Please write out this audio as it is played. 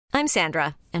I'm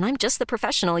Sandra, and I'm just the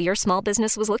professional your small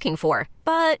business was looking for.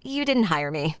 But you didn't hire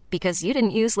me because you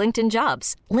didn't use LinkedIn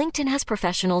Jobs. LinkedIn has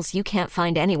professionals you can't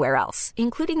find anywhere else,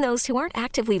 including those who aren't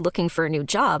actively looking for a new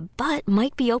job, but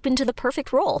might be open to the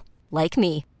perfect role, like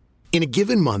me. In a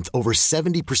given month, over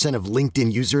 70% of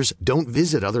LinkedIn users don't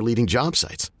visit other leading job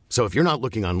sites. So if you're not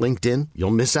looking on LinkedIn,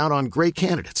 you'll miss out on great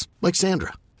candidates like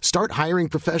Sandra. Start hiring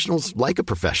professionals like a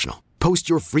professional. Post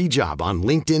your free job on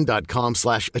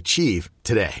linkedin.com/achieve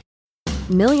today.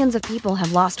 Millions of people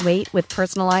have lost weight with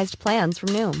personalized plans from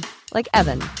Noom. Like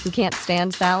Evan, who can't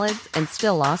stand salads and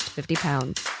still lost 50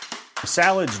 pounds.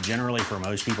 Salads generally for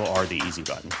most people are the easy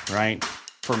button, right?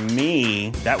 For me,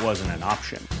 that wasn't an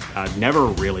option. I never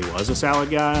really was a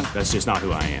salad guy. That's just not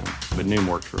who I am. But Noom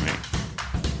worked for me.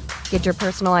 Get your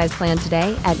personalized plan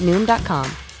today at Noom.com.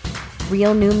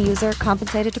 Real Noom user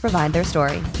compensated to provide their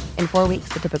story. In 4 weeks,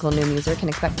 the typical Noom user can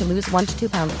expect to lose 1 to 2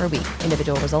 pounds per week.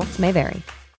 Individual results may vary.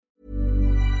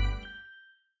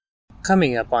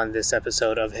 Coming up on this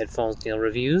episode of Headphones Neil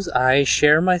Reviews, I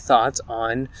share my thoughts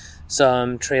on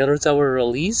some trailers that were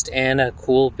released and a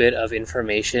cool bit of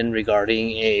information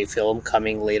regarding a film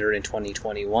coming later in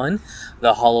 2021.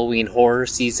 The Halloween horror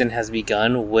season has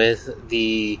begun with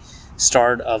the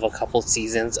start of a couple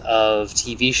seasons of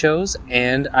TV shows,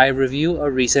 and I review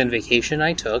a recent vacation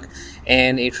I took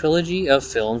and a trilogy of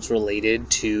films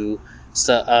related to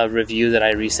a review that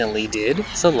I recently did.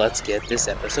 So let's get this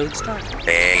episode started.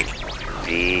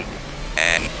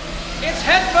 A-V-N. It's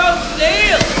Headphones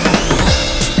Neil!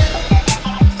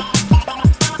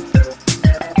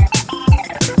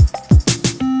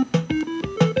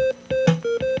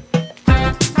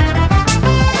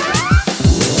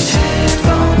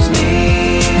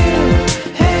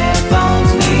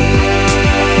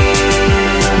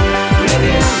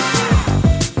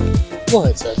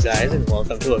 What's up, guys, and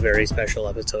welcome to a very special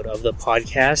episode of the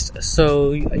podcast.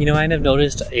 So, I have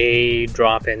noticed a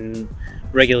drop in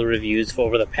regular reviews for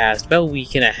over the past about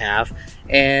week and a half,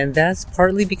 and that's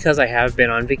partly because I have been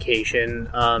on vacation.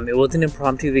 It was an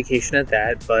impromptu vacation at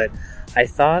that, but I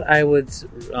thought I would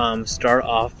start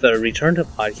off the return to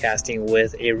podcasting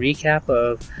with a recap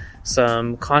of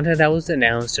some content that was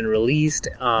announced and released,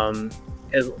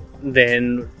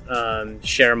 then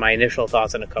share my initial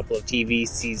thoughts on a couple of TV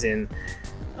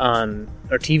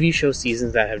show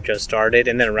seasons that have just started,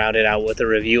 and then round it out with a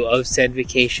review of said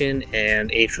vacation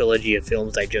and a trilogy of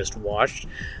films I just watched.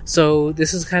 So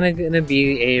this is kind of going to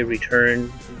be a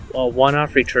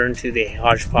one-off return to the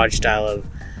Hodgepodge style of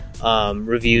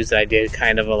reviews that I did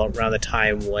kind of around the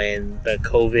time when the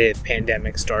COVID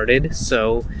pandemic started.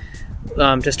 So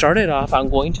to start it off, I'm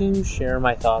going to share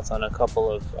my thoughts on a couple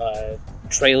of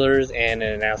trailers and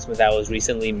an announcement that was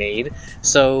recently made.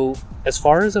 So as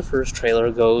far as the first trailer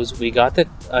goes, we got the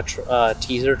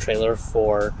teaser trailer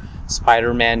for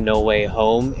Spider-Man No Way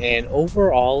Home, and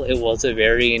overall it was a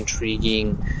very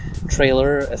intriguing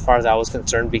trailer as far as I was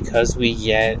concerned, because we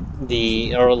get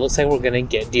it looks like we're going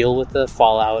to deal with the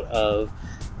fallout of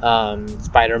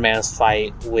Spider-Man's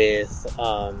fight with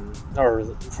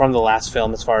from the last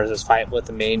film, as far as his fight with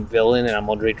the main villain, and I'm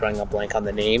already drawing a blank on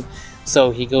the name.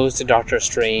 So he goes to Doctor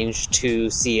Strange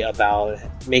to see about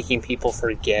making people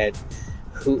forget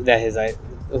who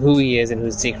he is and who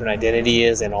his secret identity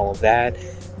is and all of that.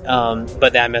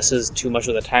 But that messes too much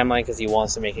with the timeline because he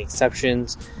wants to make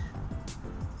exceptions.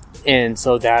 And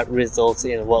so that results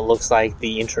in what looks like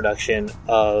the introduction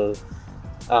of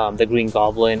the Green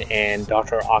Goblin and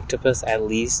Dr. Octopus, at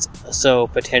least. So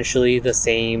potentially the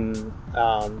same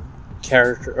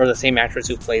character, or the same actress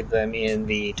who played them in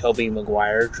the Tobey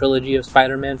Maguire trilogy of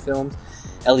Spider-Man films,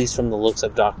 at least from the looks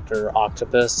of Dr.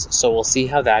 Octopus. So we'll see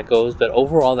how that goes. But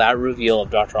overall, that reveal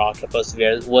of Dr. Octopus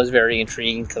was very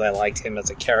intriguing because I liked him as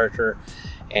a character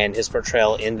and his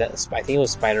portrayal in that. I think it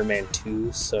was Spider-Man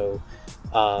 2. So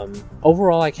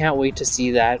overall, I can't wait to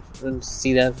see that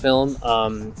film.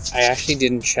 I actually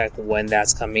didn't check when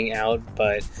that's coming out,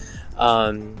 but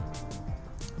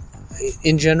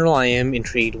in general, I am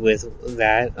intrigued with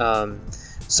that.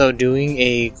 So doing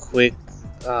a quick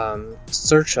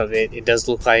search of it, it does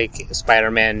look like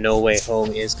Spider-Man No Way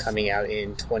Home is coming out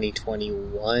in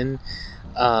 2021.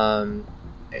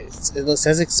 It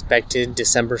says expected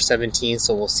December 17th,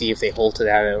 so we'll see if they hold to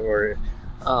that, or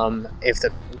if the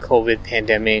COVID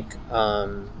pandemic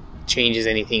changes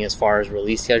anything as far as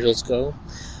release schedules go.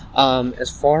 As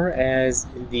far as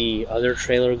the other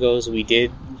trailer goes, we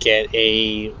did get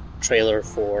a trailer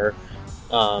for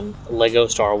Lego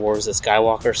Star Wars The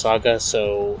Skywalker Saga,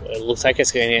 so it looks like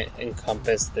it's going to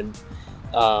encompass the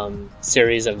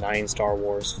series of 9 Star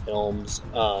Wars films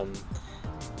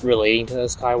relating to the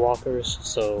Skywalkers.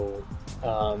 So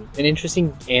An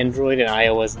interesting Android and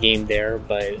iOS game there,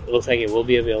 but it looks like it will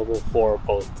be available for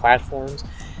both platforms,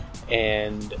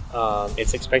 and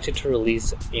it's expected to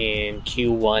release in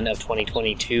Q1 of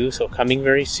 2022, so coming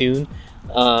very soon.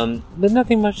 But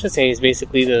nothing much to say. It's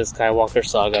basically the Skywalker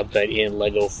saga, but in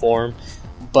Lego form.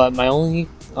 But my only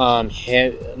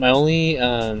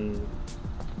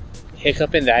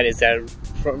hiccup in that is that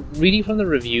reading from the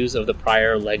reviews of the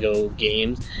prior Lego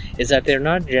games is that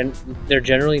they're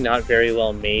generally not very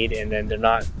well made, and then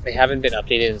they haven't been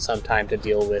updated in some time to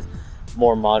deal with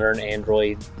more modern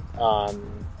Android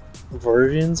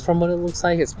versions from what it looks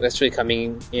like, especially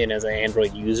coming in as an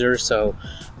Android user. So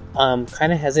I'm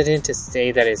kind of hesitant to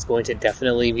say that it's going to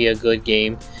definitely be a good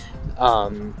game.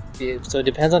 So it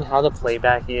depends on how the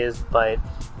playback is, but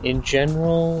in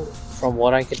general, from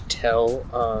what I could tell,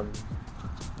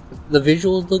 the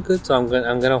visuals look good, so I'm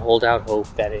gonna hold out hope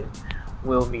that it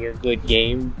will be a good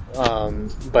game.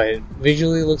 But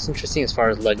visually, it looks interesting as far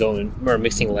as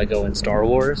mixing Lego and Star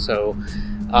Wars. So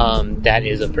that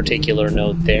is a particular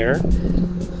note there.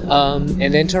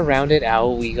 And then to round it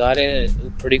out, we got a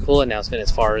pretty cool announcement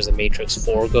as far as the Matrix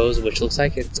 4 goes, which looks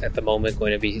like it's at the moment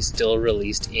going to be still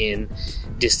released in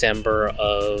December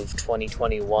of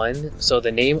 2021. So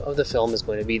the name of the film is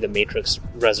going to be The Matrix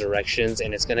Resurrections,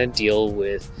 and it's going to deal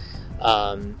with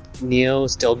Neo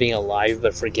still being alive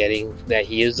but forgetting that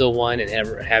he is the one and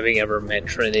having ever met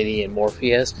Trinity and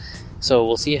Morpheus. So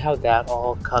we'll see how that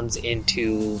all comes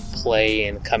into play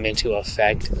and come into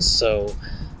effect. So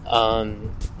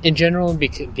in general,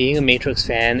 being a Matrix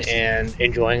fan and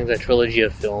enjoying the trilogy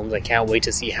of films, I can't wait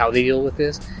to see how they deal with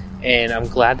this. And I'm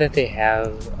glad that they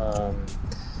have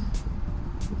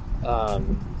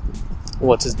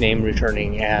what's his name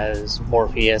returning as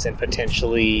Morpheus, and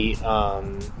potentially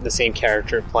the same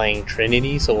character playing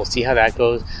Trinity. So we'll see how that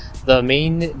goes. The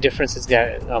main difference is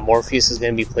that Morpheus is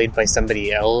going to be played by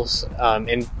somebody else,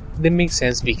 and that makes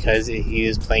sense because he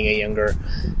is playing a younger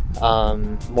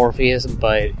Morpheus,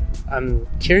 but I'm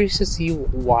curious to see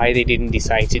why they didn't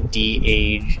decide to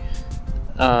de-age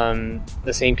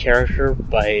the same character.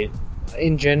 But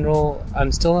in general,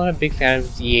 I'm still not a big fan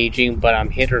of de-aging, but I'm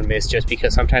hit or miss just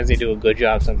because sometimes they do a good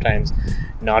job, sometimes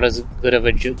not as good of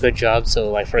a good job. So,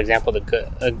 like, for example,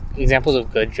 the examples of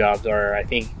good jobs are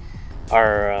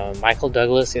Michael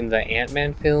Douglas in the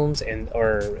Ant-Man films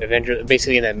or Avengers,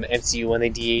 basically in the MCU when they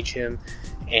de-age him,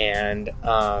 and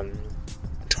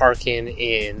Tarkin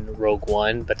in Rogue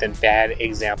One. But then bad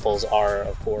examples are,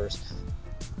 of course,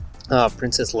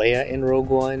 Princess Leia in Rogue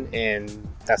One, and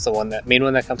that's the main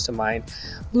one that comes to mind.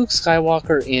 Luke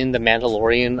Skywalker in The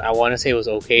Mandalorian, I want to say it was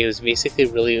okay. It was basically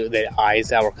really the eyes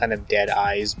that were kind of dead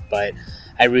eyes, but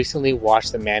I recently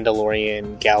watched the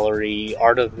Mandalorian Gallery,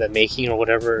 Art of the Making, or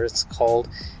whatever it's called,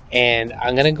 and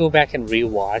I'm going to go back and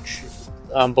rewatch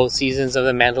both seasons of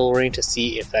The Mandalorian to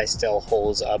see if that still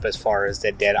holds up as far as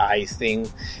the dead eyes thing.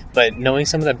 But knowing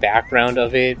some of the background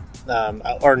of it,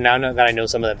 or now that I know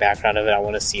some of the background of it, I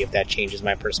want to see if that changes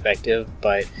my perspective.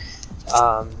 But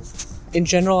in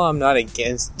general, I'm not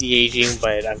against de-aging,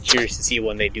 but I'm curious to see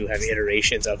when they do have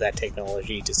iterations of that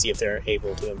technology to see if they're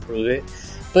able to improve it.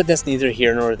 But that's neither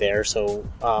here nor there, so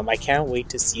I can't wait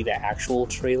to see the actual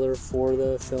trailer for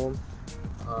the film.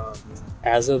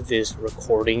 As of this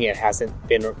recording, it hasn't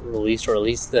been released, or at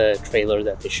least the trailer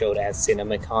that they showed at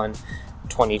CinemaCon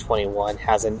 2021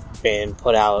 hasn't been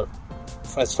put out,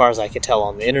 as far as I could tell,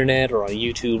 on the internet or on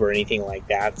YouTube or anything like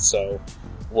that. So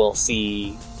we'll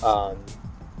see. Or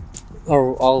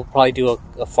I'll probably do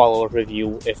a follow-up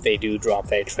review if they do drop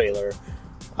that trailer,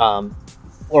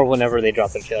 or whenever they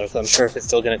drop the trailer. So I'm sure if it's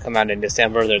still going to come out in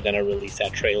December, they're going to release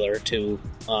that trailer to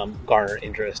garner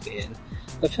interest in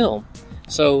the film.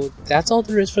 So that's all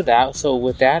there is for that. So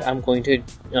with that, I'm going to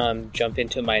jump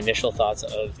into my initial thoughts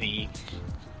of the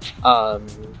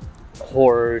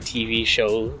horror TV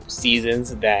show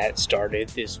seasons that started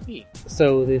this week.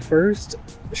 So the first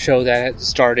show that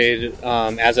started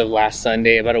as of last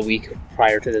Sunday, about a week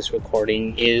prior to this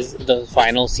recording, is the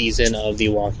final season of The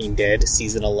Walking Dead,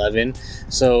 season 11.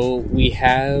 So we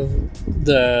have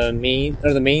the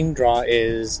main draw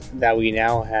is that we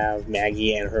now have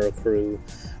Maggie and her crew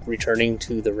returning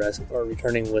with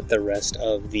the rest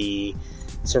of the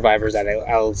survivors at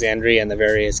Alexandria and the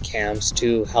various camps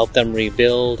to help them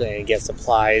rebuild and get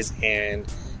supplies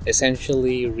and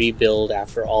essentially rebuild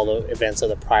after all the events of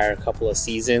the prior couple of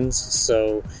seasons.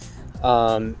 So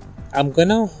I'm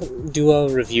gonna do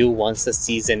a review once the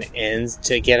season ends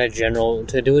to do a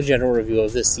general review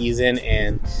of the season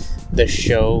and the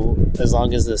show, as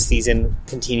long as the season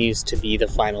continues to be the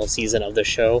final season of the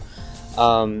show.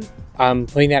 I'm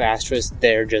putting that asterisk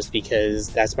there just because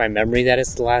that's my memory that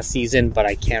it's the last season, but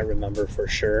I can't remember for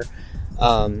sure.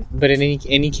 But in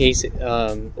any case,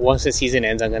 once the season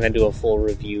ends, I'm going to do a full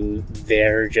review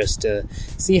there just to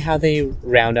see how they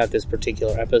round out this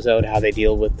particular episode, how they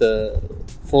deal with the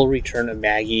full return of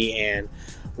Maggie, and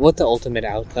what the ultimate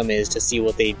outcome is, to see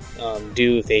what they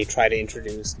do if they try to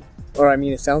introduce, or I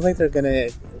mean, it sounds like they're going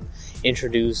to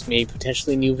introduce maybe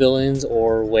potentially new villains,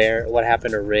 or what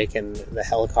happened to Rick and the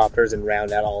helicopters, and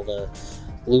round out all the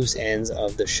loose ends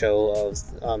of the show of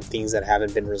things that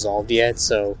haven't been resolved yet.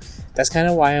 So that's kind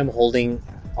of why I'm holding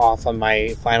off on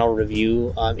my final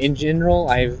review. In general,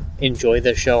 I've enjoyed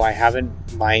the show. I haven't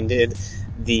minded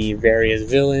the various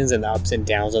villains and the ups and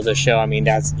downs of the show. I mean,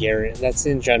 that's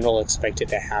in general expected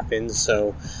to happen.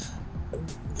 So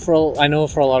I know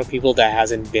for a lot of people that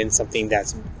hasn't been something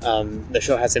that's the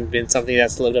show hasn't been something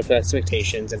that's lived up to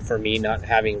expectations, and for me, not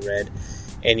having read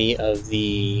any of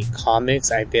the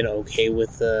comics, I've been okay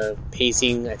with the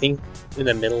pacing. I think in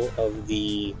the middle of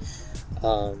the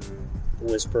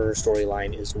Whisperer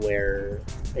storyline is where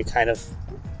it kind of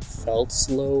felt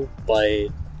slow, but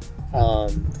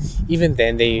even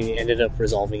then they ended up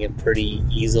resolving it pretty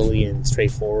easily and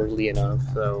straightforwardly enough.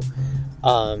 So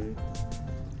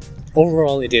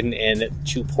overall, it didn't end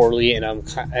too poorly, and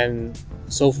I'm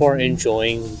so far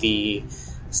enjoying the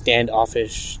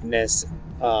standoffishness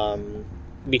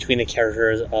between the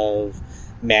characters of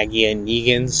Maggie and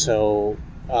Negan. So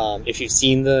if you've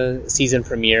seen the season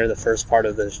premiere, the first part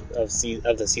of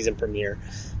the season premiere,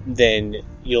 then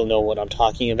you'll know what I'm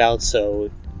talking about.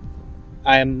 So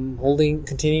I'm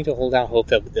continuing to hold out hope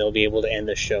that they'll be able to end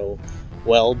the show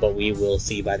well, but we will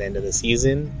see by the end of the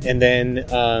season. And then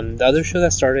the other show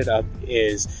that started up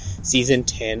is season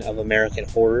 10 of American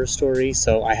Horror Story.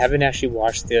 So I haven't actually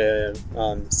watched the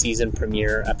season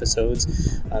premiere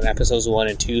episodes 1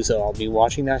 and 2, so I'll be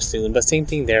watching that soon. But same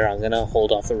thing there, I'm going to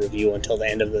hold off the review until the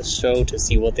end of the show to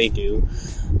see what they do.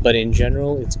 But in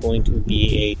general, it's going to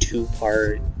be a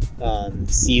 2-part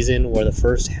season where the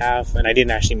first half, and I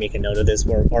didn't actually make a note of this,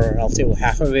 or I'll say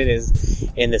half of it is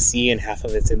in the sea and half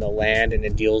of it's in the land, and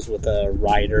it deals with a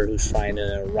writer who's trying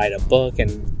to write a book,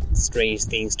 and strange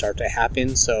things start to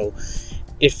happen. So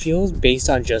it feels, based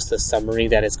on just the summary,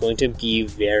 that it's going to be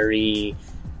very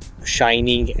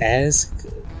Shining-esque,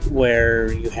 where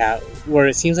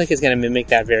it seems like it's going to mimic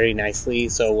that very nicely.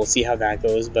 So we'll see how that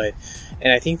goes.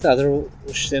 And I think the other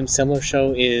similar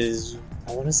show is,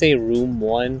 I want to say, Room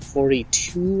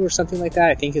 142 or something like that.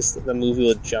 I think it's the movie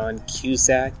with John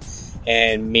Cusack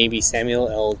and maybe Samuel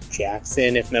L.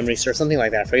 Jackson, if memory serves, something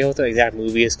like that. I forget what the exact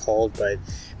movie is called, but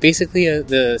basically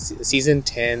the season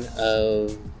 10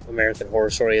 of American Horror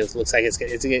Story looks like it's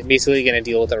basically going to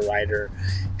deal with a writer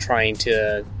trying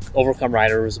to overcome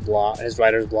his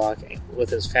writer's block with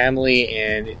his family,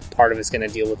 and part of it's going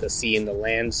to deal with the sea and the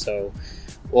land. So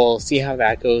we'll see how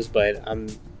that goes, but I'm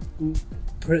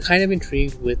kind of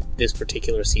intrigued with this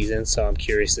particular season, so I'm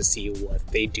curious to see what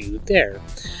they do there.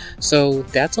 So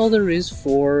that's all there is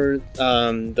for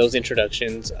those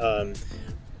introductions.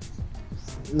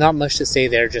 Not much to say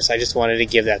there, I just wanted to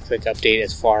give that quick update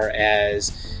as far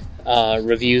as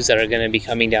reviews that are going to be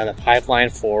coming down the pipeline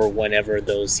for whenever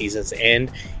those seasons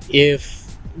end.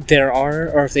 If there are,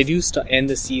 or if they do end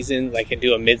the season, like, and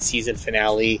do a mid-season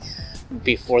finale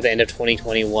before the end of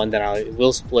 2021, then I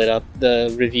will split up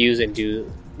the reviews and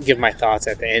give my thoughts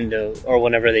at the end of, or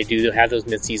whenever they do have those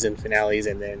mid-season finales,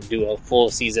 and then do a full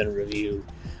season review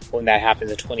when that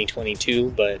happens in 2022.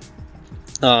 But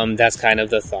that's kind of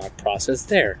the thought process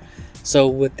there. So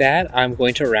with that, I'm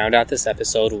going to round out this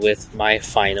episode with my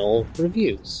final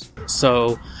reviews.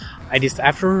 So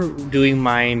after doing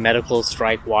my medical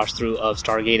strike watch through of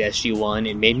Stargate SG-1,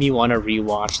 it made me want to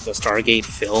rewatch the Stargate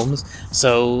films.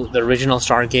 So the original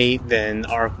Stargate, then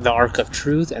the Arc of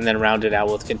Truth, and then rounded out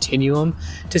with Continuum,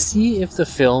 to see if the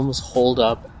films hold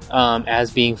up as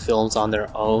being films on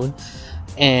their own,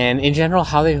 and in general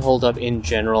how they hold up in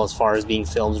general as far as being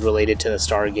films related to the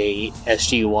Stargate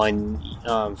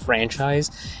SG-1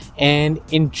 franchise. And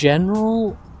in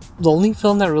general, the only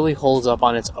film that really holds up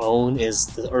on its own is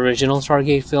the original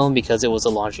Stargate film, because it was a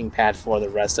launching pad for the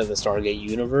rest of the Stargate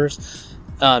universe.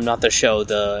 Not the show,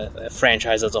 the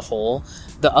franchise as a whole.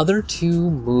 The other two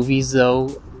movies,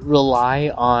 though,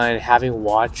 rely on having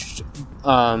watched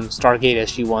Stargate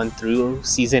SG-1 through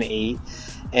Season 8,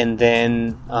 and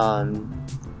then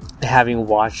having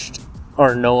watched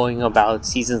or knowing about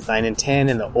Seasons 9 and 10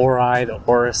 and the Ori, the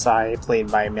Orosai, played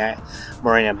by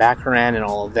Morena Baccarin, and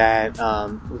all of that,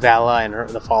 Vala and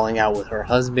the falling out with her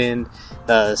husband,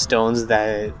 the stones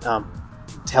that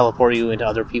teleport you into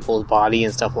other people's body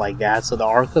and stuff like that. So the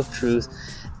Arc of Truth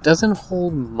doesn't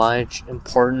hold much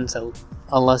importance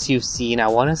unless you've seen, I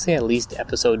want to say, at least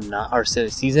episode 9 or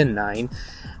season 9,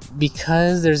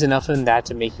 because there's enough in that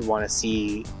to make you want to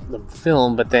see the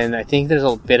film. But then I think there's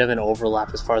a bit of an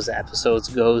overlap as far as the episodes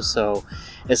go, so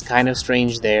it's kind of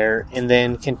strange there. And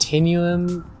then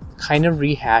Continuum kind of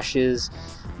rehashes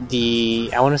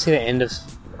I want to say the end of,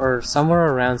 or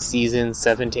somewhere around season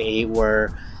 7 to 8,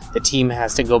 where the team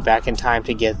has to go back in time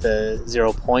to get the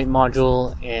 0 point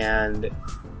module, and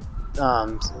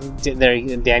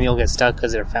Daniel gets stuck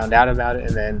because they're found out about it,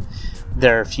 and then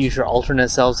their future alternate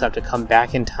selves have to come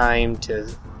back in time to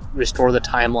restore the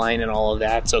timeline and all of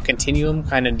that. So Continuum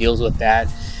kind of deals with that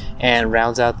and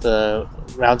rounds out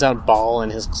Ball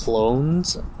and his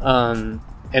clones,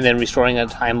 and then restoring their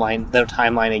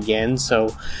timeline again.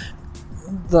 So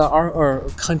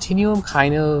Continuum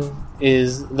kind of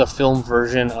is the film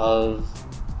version of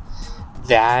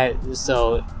that.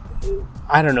 So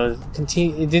I don't know.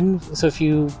 So if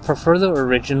you prefer the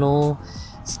original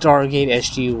Stargate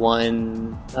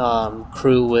SG-1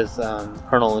 crew with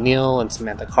Colonel O'Neill and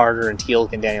Samantha Carter and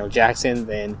Teal'c and Daniel Jackson,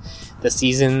 then the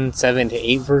season 7 to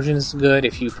 8 version is good.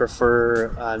 If you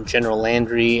prefer General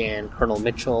Landry and Colonel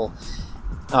Mitchell,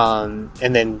 and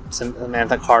then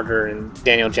Samantha Carter and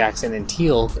Daniel Jackson and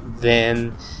Teal'c,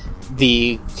 then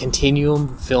the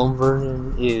Continuum film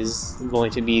version is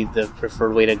going to be the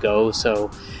preferred way to go.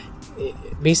 So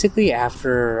basically,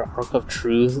 after Arc of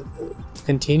Truth,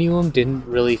 Continuum didn't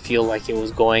really feel like it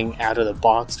was going out of the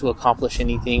box to accomplish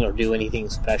anything or do anything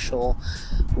special,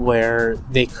 where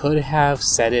they could have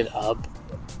set it up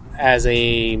as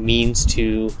a means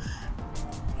to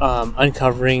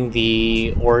uncovering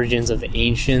the origins of the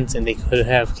Ancients, and they could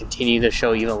have continued the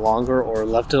show even longer or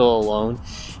left it alone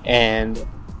and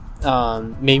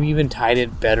maybe even tied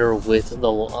it better with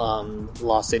the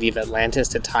Lost City of Atlantis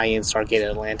to tie in Stargate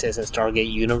Atlantis and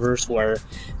Stargate Universe, where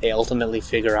they ultimately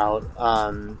figure out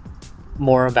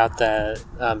more about the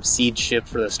seed ship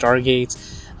for the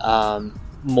Stargates,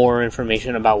 more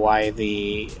information about why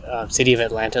the City of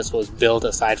Atlantis was built,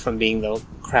 aside from being the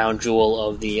crown jewel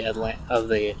of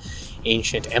the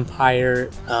ancient empire,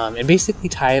 and basically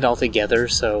tie it all together.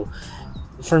 So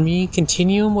for me,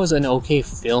 Continuum was an okay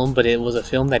film, but it was a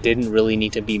film that didn't really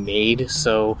need to be made.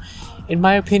 So, in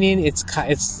my opinion, it's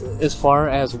as far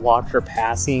as watch or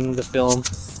passing the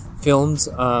films,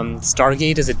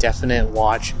 Stargate is a definite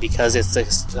watch because it's the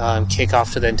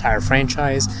kickoff to the entire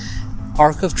franchise.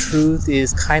 Arc of Truth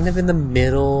is kind of in the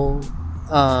middle.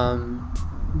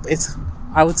 It's,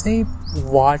 I would say,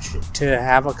 watch to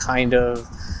have a kind of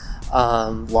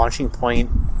launching point,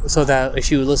 so that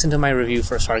if you listen to my review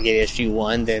for Stargate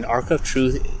SG-1, then Arc of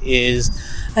Truth is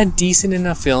a decent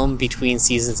enough film between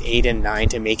seasons 8 and 9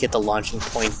 to make it the launching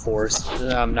point for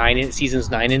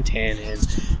seasons 9 and 10, and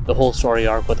the whole story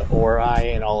arc with the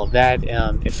Ori and all of that.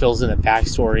 It fills in the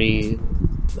backstory.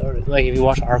 Like, if you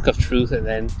watch Arc of Truth and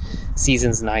then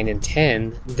seasons 9 and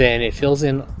 10, then it fills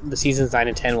in, the seasons 9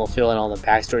 and 10 will fill in all the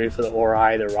backstory for the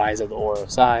Ori, the rise of the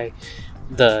Orosai,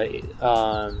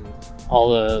 all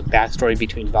the backstory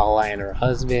between Vala and her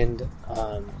husband,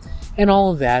 and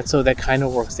all of that. So that kind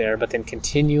of works there. But then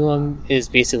Continuum is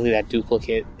basically that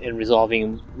duplicate in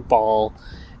resolving Ball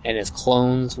and his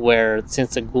clones, where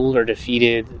since the Goa'uld are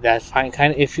defeated, that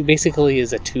it basically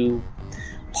is a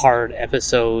 2-part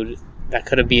episode that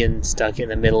could have been stuck in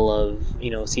the middle of,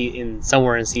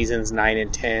 somewhere in seasons 9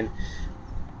 and 10,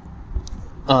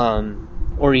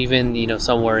 or even,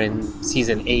 somewhere in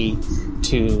season 8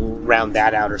 to round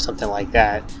that out or something like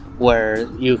that, where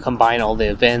you combine all the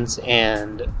events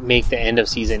and make the end of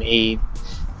season 8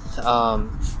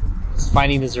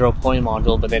 finding the 0 point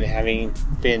module, but then having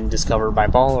been discovered by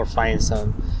Ball, or find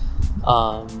some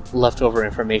leftover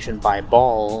information by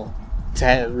Ball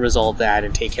to resolve that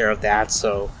and take care of that.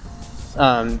 So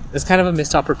it's kind of a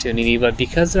missed opportunity, but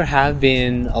because there have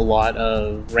been a lot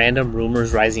of random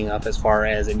rumors rising up as far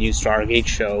as a new Stargate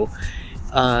show,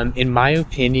 in my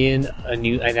opinion,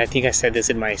 and I think I said this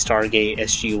in my Stargate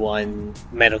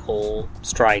SG-1 medical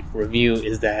strike review,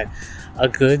 is that a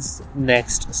good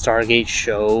next Stargate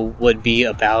show would be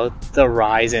about the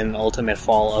rise and ultimate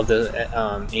fall of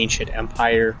the ancient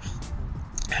empire,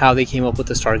 how they came up with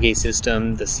the Stargate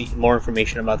system, more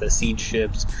information about the seed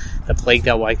ships, the plague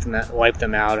that wiped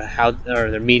them out,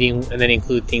 their meeting, and then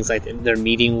include things like their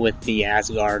meeting with the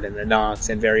Asgard and the Nox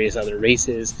and various other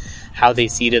races, how they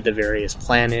seeded the various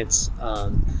planets,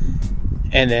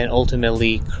 and then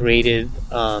ultimately created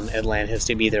Atlantis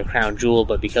to be their crown jewel,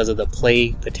 but because of the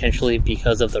plague, potentially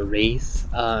because of the Wraith,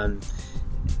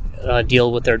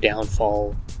 deal with their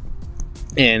downfall.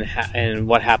 and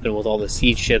what happened with all the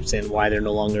seed ships and why they're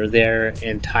no longer there,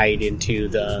 and tied into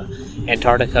the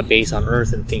Antarctica base on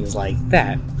Earth and things like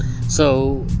that.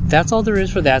 So that's all there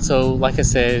is for that. So like I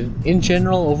said, in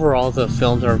general, overall, the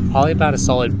films are probably about a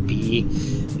solid B,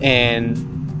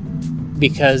 and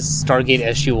because Stargate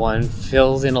SG-1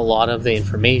 fills in a lot of the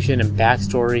information and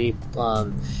backstory,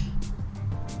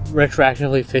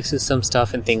 retroactively fixes some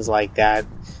stuff and things like that.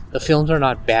 The films are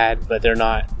not bad, but they're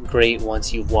not great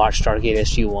once you've watched Stargate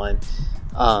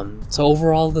SG-1. So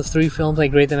overall, the 3 films, I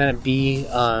grade them at a B.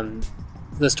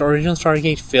 The original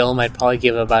Stargate film, I'd probably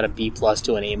give about a B+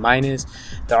 to an A-.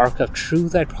 The Ark of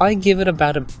Truth, I'd probably give it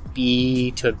about a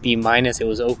B to a B-. It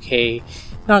was okay.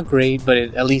 Not great, but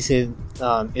at least it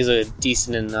is a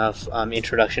decent enough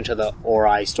introduction to the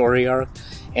Ori story arc.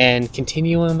 And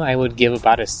Continuum, I would give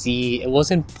about a C. It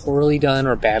wasn't poorly done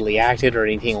or badly acted or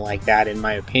anything like that, in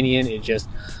my opinion. It just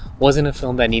wasn't a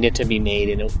film that needed to be made,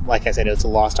 and like I said, it was a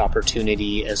lost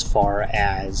opportunity as far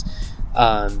as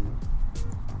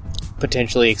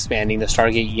potentially expanding the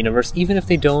Stargate universe, even if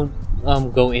they don't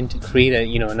go into create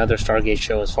another Stargate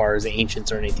show as far as the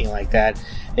Ancients or anything like that.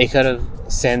 They could have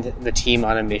sent the team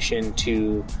on a mission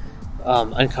to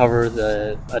uncover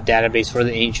a database for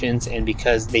the Ancients, and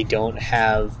because they don't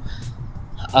have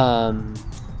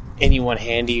anyone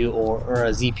handy or a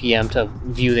ZPM to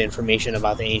view the information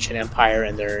about the Ancient Empire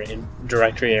and their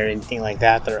directory or anything like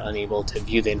that, they're unable to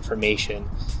view the information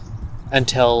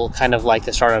until kind of like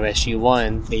the start of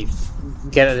SG-1. They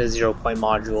get a 0-point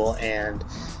module and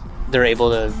they're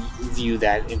able to view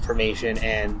that information,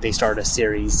 and they start a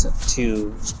series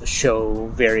to show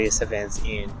various events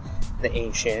in the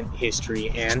ancient history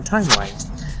and timeline.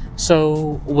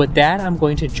 So with that, I'm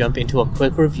going to jump into a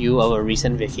quick review of a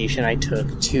recent vacation I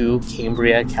took to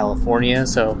Cambria, California.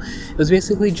 So it was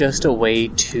basically just a way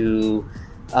to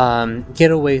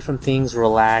get away from things,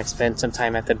 relax, spend some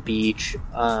time at the beach,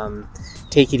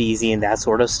 take it easy and that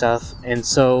sort of stuff. And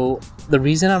so the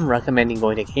reason I'm recommending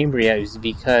going to Cambria is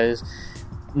because,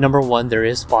 number one, there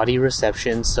is spotty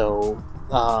reception. So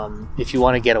if you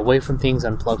want to get away from things,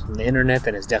 unplug from the internet,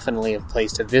 then it's definitely a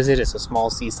place to visit. It's a small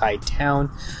seaside town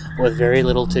with very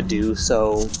little to do.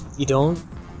 So you don't,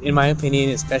 in my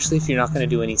opinion, especially if you're not going to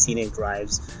do any scenic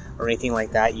drives or anything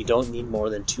like that, you don't need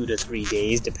more than 2 to 3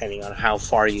 days, depending on how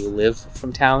far you live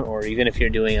from town. Or even if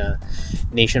you're doing a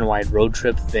nationwide road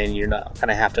trip, then you're not going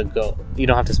to have to go, you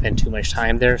don't have to spend too much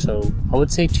time there. So I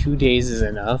would say 2 days is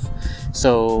enough.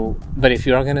 So, but if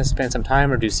you are going to spend some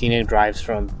time or do scenic drives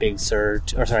from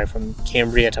from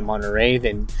Cambria to Monterey,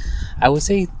 then I would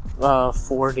say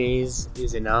 4 days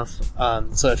is enough.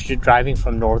 So if you're driving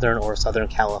from Northern or Southern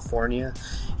California,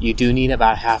 you do need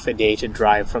about half a day to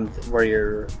drive from where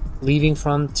you're leaving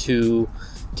from to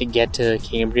get to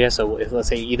Cambria. So if, let's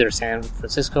say, either San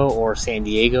Francisco or San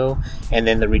Diego, and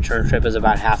then the return trip is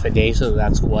about half a day, so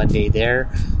that's 1 day there.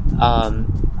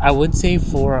 I would say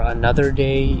for another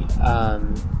day,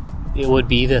 it would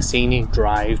be the scenic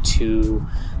drive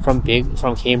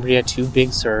from Cambria to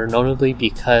Big Sur, notably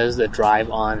because the drive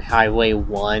on Highway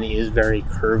 1 is very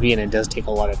curvy and it does take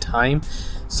a lot of time.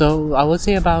 So I would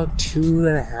say about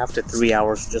 2.5 to 3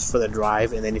 hours just for the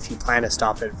drive, and then if you plan to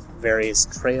stop at various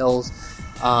trails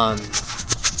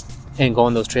and go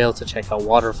on those trails to check out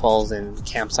waterfalls and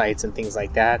campsites and things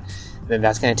like that, then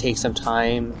that's going to take some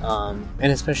time.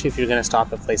 And especially if you're going to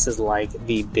stop at places like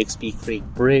the Bixby Creek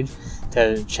Bridge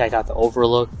to check out the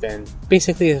overlook, then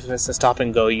basically if it's a stop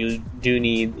and go, you do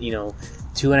need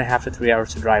 2.5 to 3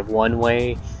 hours to drive one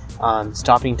way.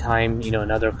 Stopping time,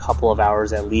 another couple of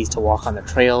hours at least to walk on the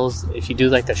trails. If you do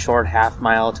like the short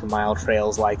half-mile to mile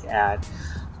trails like at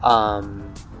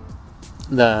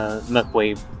the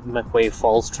McWave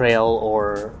Falls Trail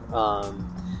or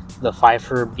the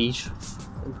Pfeiffer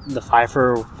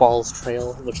Falls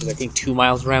Trail, which is I think 2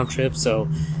 miles round trip, so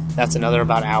that's another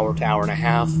about hour to hour and a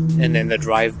half. And then the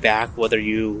drive back, whether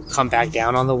you come back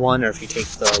down on the one or if you take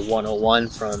the 101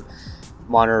 from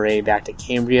Monterey back to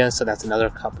Cambria, so that's another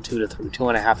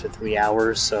 2.5 to 3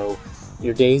 hours. So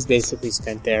your day's basically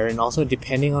spent there. And also,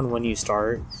 depending on when you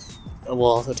start, it will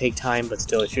also take time, but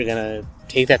still, if you're gonna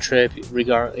take that trip,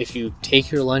 if you take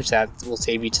your lunch, that will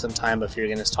save you some time. But if you're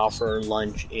gonna stop for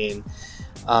lunch in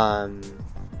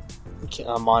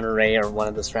Monterey or one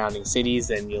of the surrounding cities,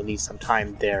 then you'll need some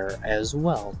time there as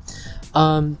well.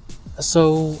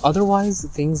 So otherwise,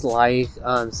 things like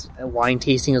wine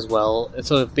tasting as well.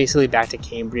 So basically back to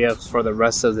Cambria for the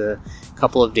rest of the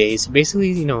couple of days. So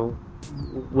basically,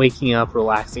 waking up,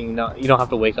 relaxing. You don't have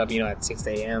to wake up, at 6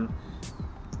 a.m.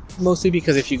 Mostly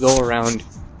because if you go around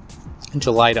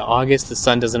July to August, the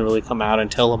sun doesn't really come out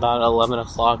until about 11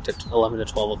 to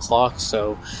 12 o'clock.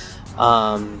 So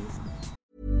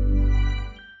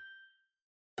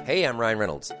Hey, I'm Ryan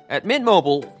Reynolds. At Mint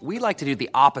Mobile, we like to do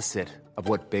the opposite of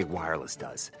what Big Wireless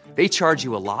does. They charge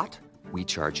you a lot, we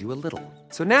charge you a little.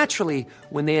 So naturally,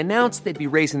 when they announced they'd be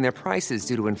raising their prices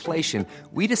due to inflation,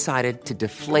 we decided to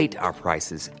deflate our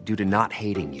prices due to not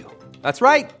hating you. That's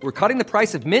right. We're cutting the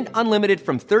price of Mint Unlimited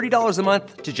from $30 a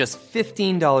month to just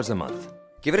 $15 a month.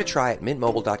 Give it a try at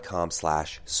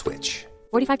mintmobile.com/switch.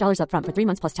 $45 up front for 3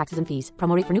 months plus taxes and fees.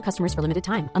 Promo rate for new customers for limited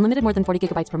time. Unlimited more than 40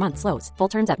 gigabytes per month. Slows full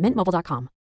terms at mintmobile.com.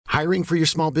 Hiring for your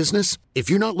small business? If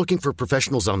you're not looking for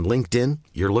professionals on LinkedIn,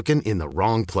 you're looking in the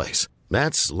wrong place.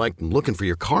 That's like looking for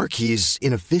your car keys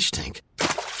in a fish tank.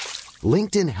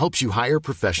 LinkedIn helps you hire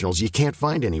professionals you can't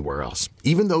find anywhere else,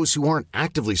 even those who aren't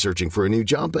actively searching for a new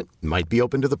job but might be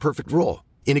open to the perfect role.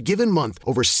 In a given month,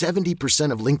 over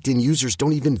 70% of LinkedIn users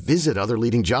don't even visit other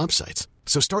leading job sites.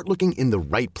 So start looking in the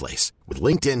right place. With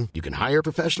LinkedIn, you can hire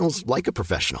professionals like a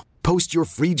professional. Post your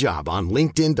free job on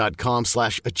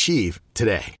linkedin.com/achieve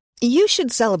today. You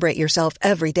should celebrate yourself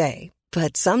every day,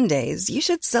 but some days you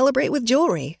should celebrate with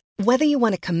jewelry. Whether you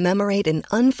want to commemorate an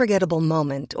unforgettable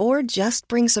moment or just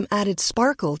bring some added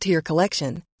sparkle to your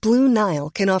collection, Blue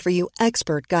Nile can offer you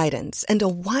expert guidance and a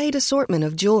wide assortment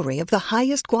of jewelry of the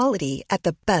highest quality at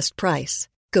the best price.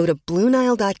 Go to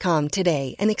BlueNile.com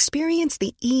today and experience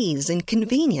the ease and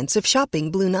convenience of shopping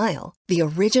Blue Nile, the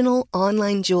original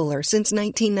online jeweler since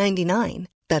 1999.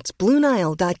 That's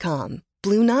BlueNile.com.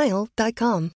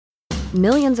 BlueNile.com.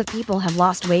 Millions of people have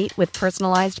lost weight with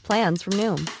personalized plans from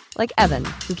Noom. Like Evan,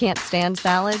 who can't stand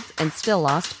salads and still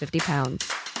lost 50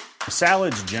 pounds.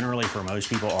 Salads generally for most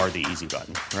people are the easy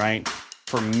button, right?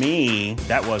 For me,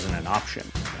 that wasn't an option.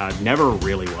 I never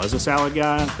really was a salad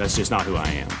guy. That's just not who I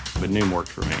am. But Noom worked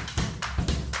for me.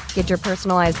 Get your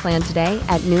personalized plan today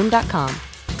at Noom.com.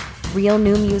 Real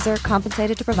Noom user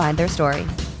compensated to provide their story.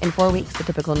 In 4 weeks, the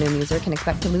typical Noom user can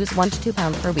expect to lose 1 to 2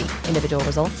 pounds per week. Individual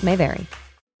results may vary.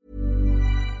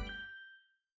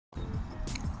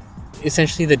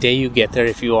 Essentially, the day you get there,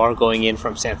 if you are going in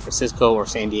from San Francisco or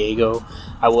San Diego,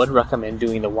 I would recommend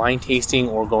doing the wine tasting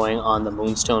or going on the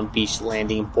Moonstone Beach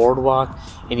Landing Boardwalk.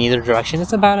 In either direction,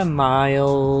 it's about a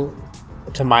mile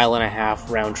to mile and a half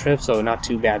round trip, so not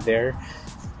too bad there.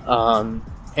 And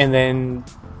then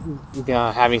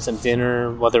having some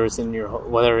dinner, whether it's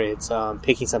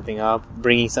picking something up,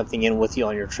 bringing something in with you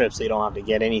on your trip, so you don't have to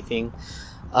get anything.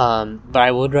 But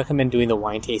I would recommend doing the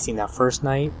wine tasting that first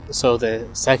night. So the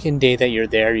second day that you're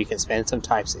there, you can spend some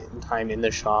time in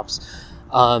the shops.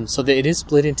 So it is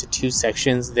split into two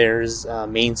sections. There's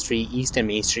Main Street East and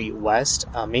Main Street West.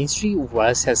 Main Street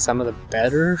West has some of the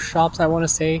better shops, I want to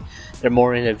say. They're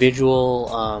more individual.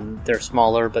 They're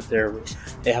smaller, but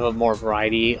they have a more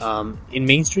variety. In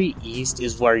Main Street East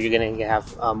is where you're going to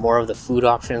have more of the food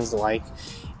options, like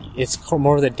it's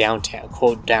more of the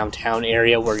downtown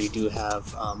area, where you do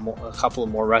have a couple of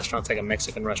more restaurants, like a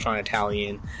Mexican restaurant,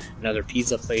 Italian, another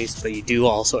pizza place, but you do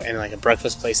also, and like a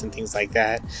breakfast place and things like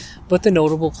that. But the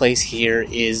notable place here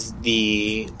is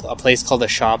a place called the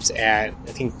Shops at,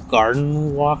 I think,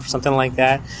 Garden Walk or something like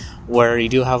that, where you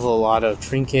do have a lot of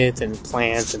trinkets and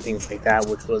plants and things like that,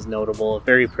 which was notable. A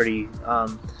very pretty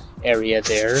area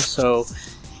there. So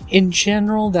in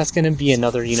general, that's going to be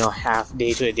another, half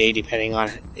day to a day, depending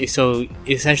on. So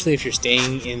essentially, if you're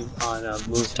staying on a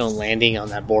Moonstone Landing on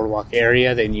that boardwalk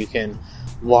area, then you can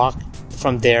walk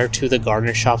from there to the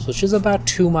Garden Shops, which is about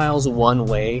 2 miles one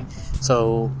way.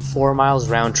 So 4 miles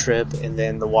round trip, and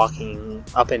then the walking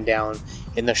up and down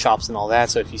in the shops and all that.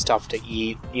 So if you stop to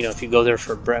eat, if you go there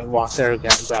for walk there,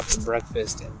 grab some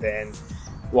breakfast, and then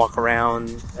walk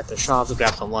around at the shops,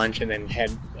 grab some lunch, and then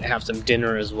have some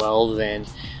dinner as well, then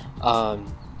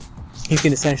you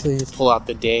can essentially pull out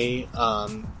the day,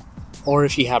 or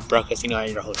if you have breakfast, at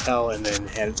your hotel, and then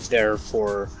head there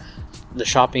for the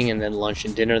shopping and then lunch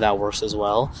and dinner, that works as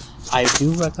well. I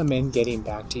do recommend getting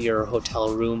back to your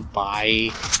hotel room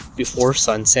before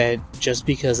sunset, just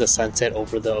because the sunset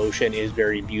over the ocean is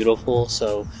very beautiful.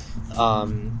 So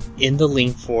in the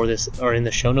link for this, or in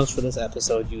the show notes for this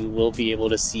episode, you will be able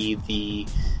to see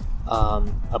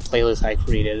a playlist I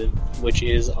created, which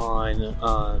is on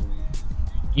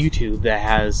YouTube, that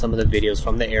has some of the videos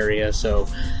from the area. So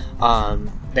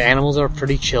the animals are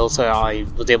pretty chill, so I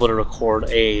was able to record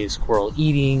a squirrel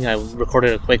eating. I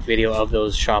recorded a quick video of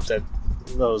those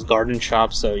garden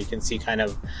shops, so you can see kind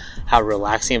of how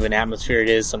relaxing of an atmosphere it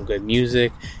is, some good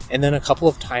music, and then a couple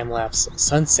of time-lapse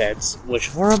sunsets,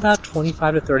 which were about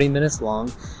 25 to 30 minutes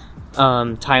long.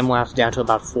 Time-lapse down to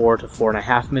about 4 to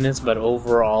 4.5 minutes, but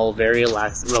overall very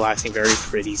relaxing, very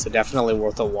pretty, so definitely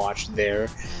worth a watch there.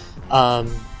 And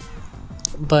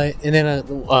then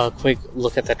a quick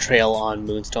look at the trail on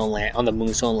the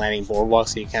Moonstone Landing Boardwalk,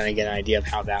 so you kind of get an idea of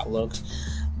how that looks.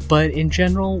 But in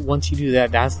general, once you do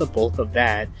that, that's the bulk of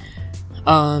that.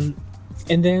 And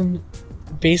then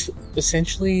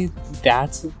essentially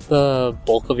that's the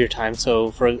bulk of your time.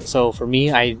 So for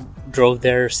me, I drove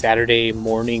there Saturday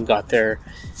morning, got there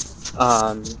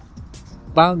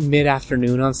about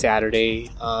mid-afternoon on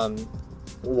Saturday,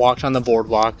 walked on the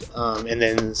boardwalk, and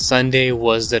then Sunday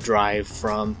was the drive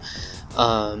from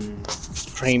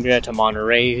Cambria to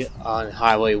Monterey on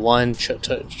Highway 1,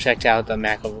 checked out the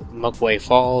Muckway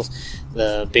Falls,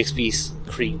 the Bixby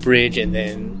Creek Bridge, and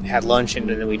then had lunch, and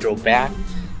then we drove back.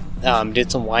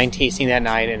 Did some wine tasting that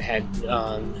night, and had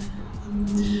on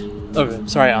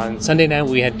Sunday night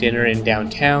we had dinner in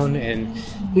downtown, and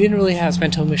we didn't really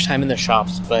spend too much time in the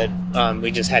shops, but we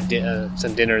just had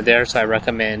some dinner there. So I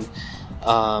recommend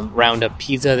Roundup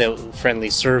Pizza, the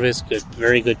friendly service,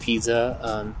 very good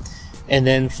pizza. And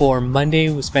then for Monday,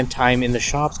 we spent time in the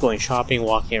shops, going shopping,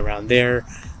 walking around there,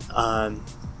 and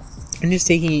just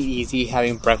taking it easy,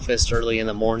 having breakfast early in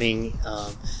the morning.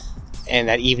 And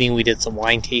that evening, we did some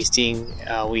wine tasting.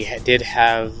 We did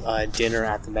have dinner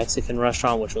at the Mexican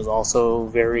restaurant, which was also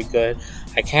very good.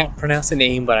 I can't pronounce the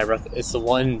name, but it's the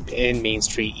one in Main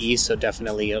Street East, so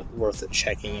definitely worth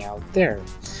checking out there.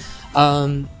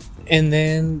 And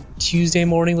then Tuesday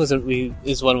morning is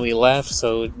when we left,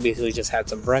 so basically just had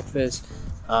some breakfast,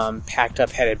 packed up,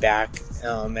 headed back,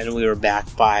 and we were back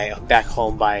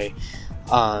home by,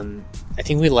 I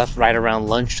think we left right around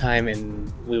lunchtime,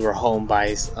 and we were home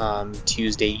by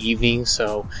Tuesday evening.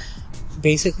 So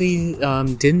basically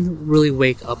didn't really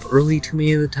wake up early too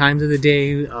many of the times of the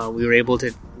day. We were able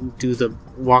to do the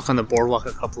walk on the boardwalk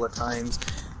a couple of times,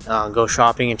 go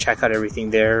shopping and check out everything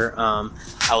there.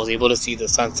 I was able to see the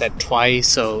sunset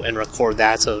twice, and record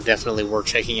that, so definitely worth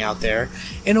checking out there.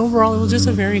 And overall, it was just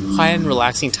a very quiet and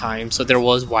relaxing time. So there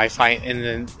was Wi-Fi, and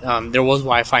then there was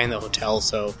Wi-Fi in the hotel,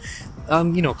 so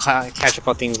catch up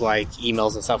on things like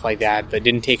emails and stuff like that. But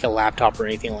didn't take a laptop or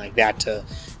anything like that to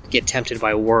get tempted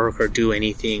by work or do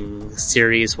anything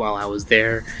serious while I was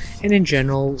there. And in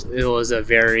general, it was a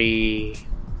very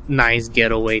nice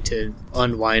getaway to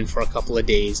unwind for a couple of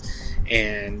days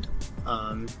and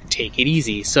take it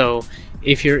easy. So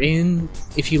if you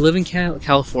live in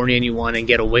California and you want to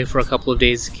get away for a couple of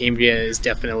days, Cambria is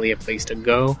definitely a place to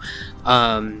go.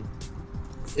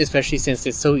 Especially since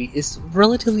it's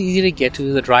relatively easy to get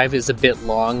to. The drive is a bit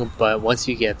long, but once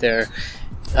you get there,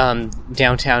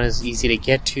 downtown is easy to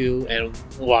get to and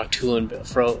walk to and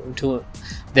to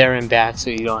there and back, so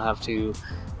you don't have to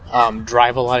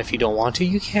drive a lot if you don't want to.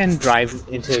 You can drive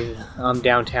into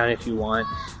downtown if you want,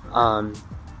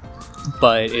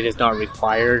 but it is not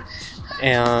required.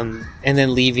 And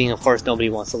then leaving, of course, nobody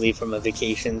wants to leave from a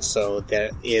vacation, so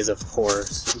that is, of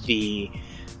course, the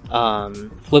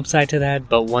flip side to that.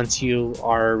 But once you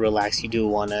are relaxed, you do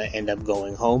want to end up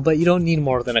going home, but you don't need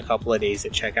more than a couple of days to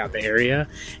check out the area.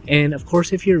 And of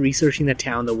course, if you're researching the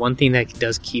town, the one thing that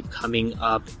does keep coming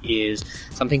up is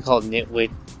something called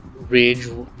Nitwit Ridge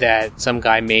that some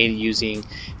guy made using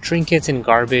trinkets and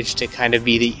garbage to kind of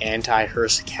be the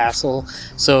anti-Hearst Castle.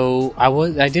 So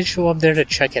I did show up there to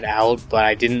check it out, but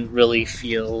I didn't really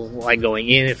feel like going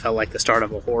in. It felt like the start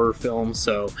of a horror film.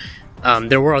 So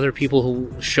there were other people who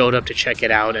showed up to check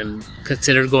it out and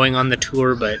considered going on the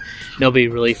tour, but nobody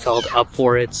really felt up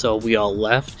for it, so we all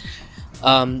left.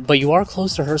 But you are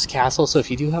close to Hearst Castle, so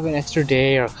if you do have an extra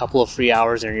day or a couple of free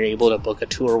hours and you're able to book a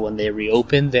tour when they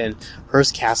reopen, then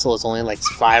Hearst Castle is only like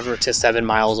 5 to 7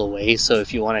 miles away, so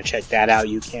if you want to check that out,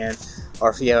 you can.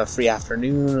 Or if you have a free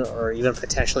afternoon, or even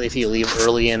potentially if you leave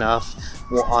early enough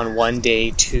on one day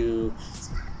to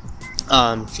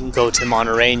can go to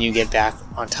Monterey and you get back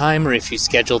on time, or if you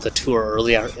schedule the tour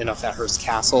early enough at Hearst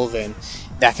Castle, then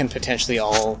that can potentially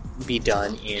all be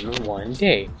done in one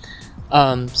day.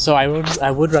 So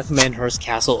I would recommend Hearst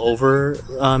Castle over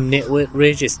Nitwit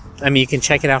Ridge. You can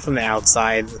check it out from the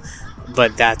outside,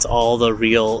 but that's all the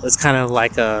real. It's kind of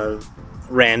like a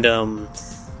random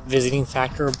visiting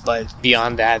factor, but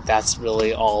beyond that, that's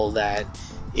really all that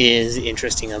is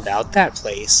interesting about that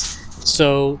place.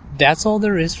 So that's all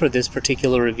there is for this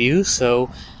particular review. So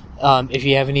if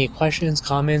you have any questions,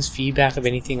 comments, feedback of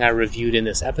anything I reviewed in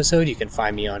this episode, you can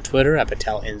find me on Twitter at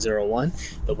PatelN01.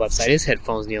 The website is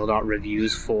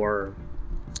headphonesneil.reviews for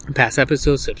past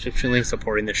episodes, subscription links,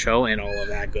 supporting the show, and all of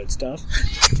that good stuff.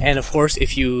 And of course,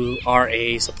 if you are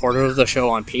a supporter of the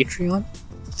show on Patreon,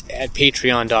 at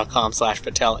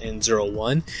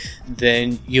patreon.com/PatelN01,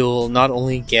 then you'll not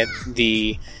only get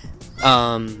the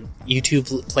YouTube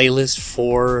playlist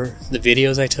for the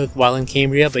videos I took while in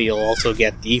Cambria, but you'll also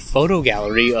get the photo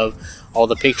gallery of all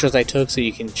the pictures I took, so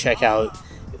you can check out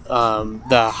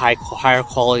the higher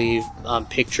quality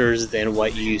pictures than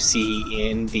what you see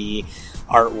in the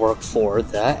artwork for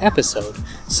the episode.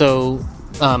 So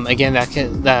again,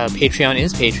 the Patreon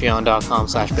is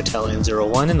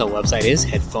patreon.com/pateln01, and the website is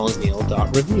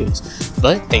headphonesneil.reviews.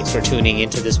 But thanks for tuning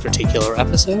into this particular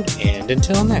episode, and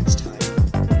until next time.